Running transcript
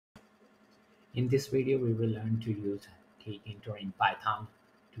In this video, we will learn to use Tkinter in Python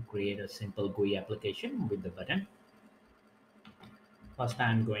to create a simple GUI application with the button. First,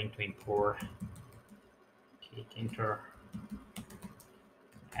 I'm going to import Tkinter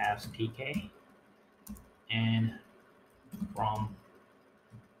as TK, and from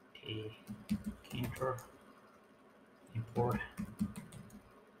Tkinter import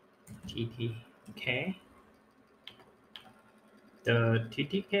TTK. The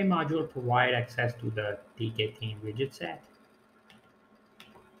TTK module provides access to the TK theme widget set.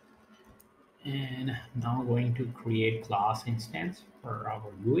 And now going to create class instance for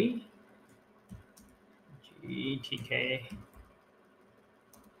our GUI. GTK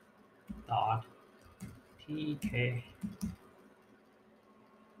dot TK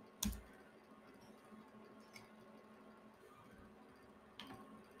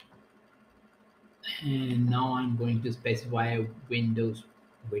and now I'm going to specify Windows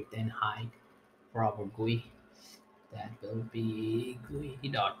width and height for our GUI. That will be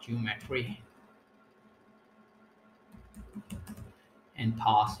GUI.geometry and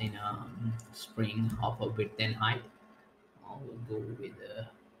pass in a string of a width and height. I will go with a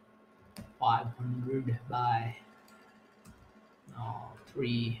 500 by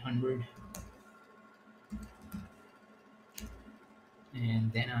 300,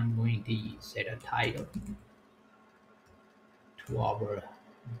 and then I'm going to set a title to our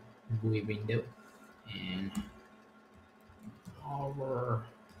GUI window and our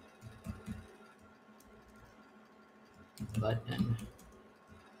button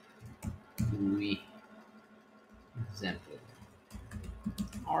GUI example,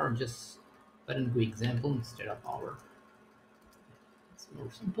 or just button GUI example instead of our. It's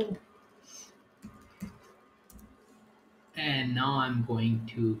more simple. And now I'm going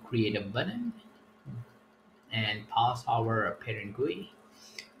to create a button and pass our parent GUI.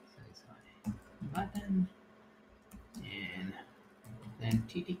 So it's button and then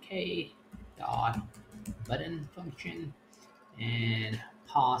TTK dot button function and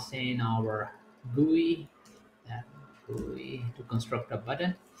pass in our GUI, that GUI to construct a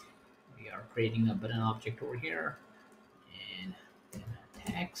button. We are creating a button object over here, and then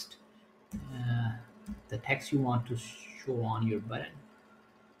text, the text you want to show on your button.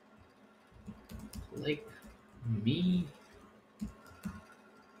 Click me,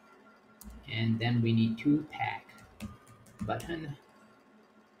 and then we need to tag button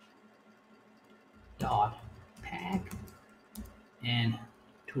dot tag, and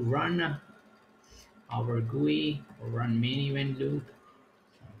to run our GUI or run main event loop,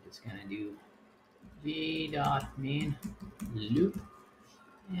 so I'm just gonna do v.main loop,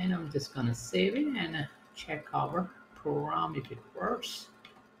 and I'm just gonna save it and check our program if it works.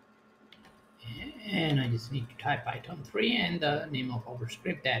 And I just need to type Python 3 and the name of our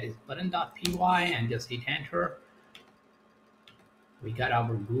script, that is button.py, and just hit enter. We got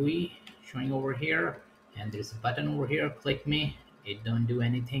our GUI showing over here, and there's a button over here, click me. It don't do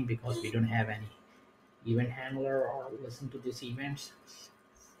anything because we don't have any event handler or listen to these events.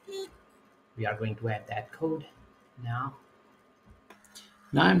 We are going to add that code now.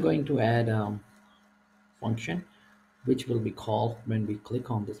 Now I'm going to add a function which will be called when we click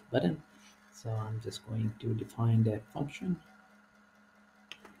on this button. So I'm just going to define that function.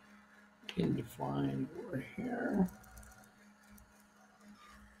 Can define over here.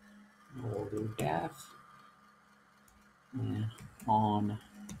 We'll do def and on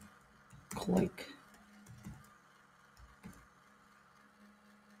click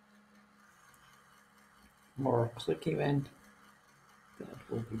or click event. That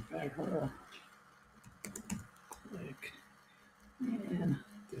will be better. Click, and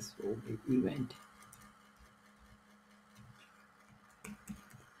this will be event.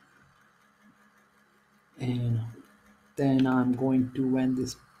 And then I'm going to, when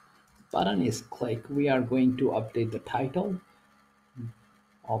this button is clicked, we are going to update the title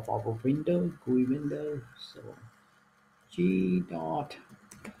of our window, GUI window. So g dot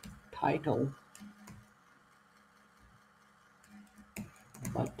title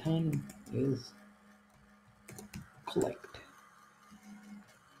button is clicked.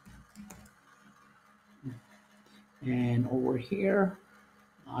 And over here,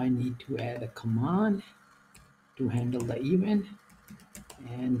 I need to add a command to handle the event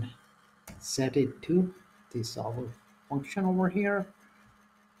and set it to this our function over here,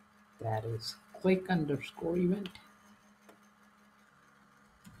 that is click underscore event.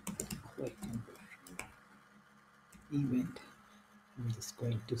 Click underscore event. I'm just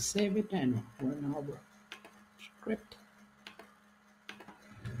going to save it and run our script.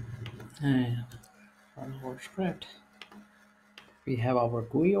 And run our script. We have our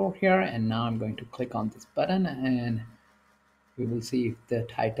GUI over here, and now I'm going to click on this button, and we will see if the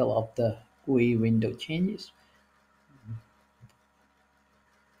title of the GUI window changes.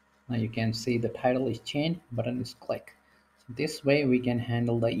 Now you can see the title is changed, button is click. So this way we can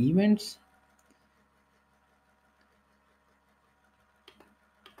handle the events.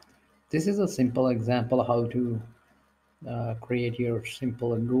 This is a simple example how to create your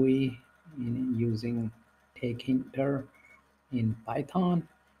simple GUI using Tkinter in Python,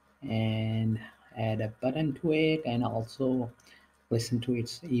 and add a button to it, and also listen to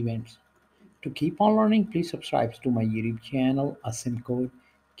its events. To keep on learning, please subscribe to my YouTube channel, Asim Code.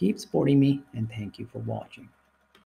 Keep supporting me, and thank you for watching.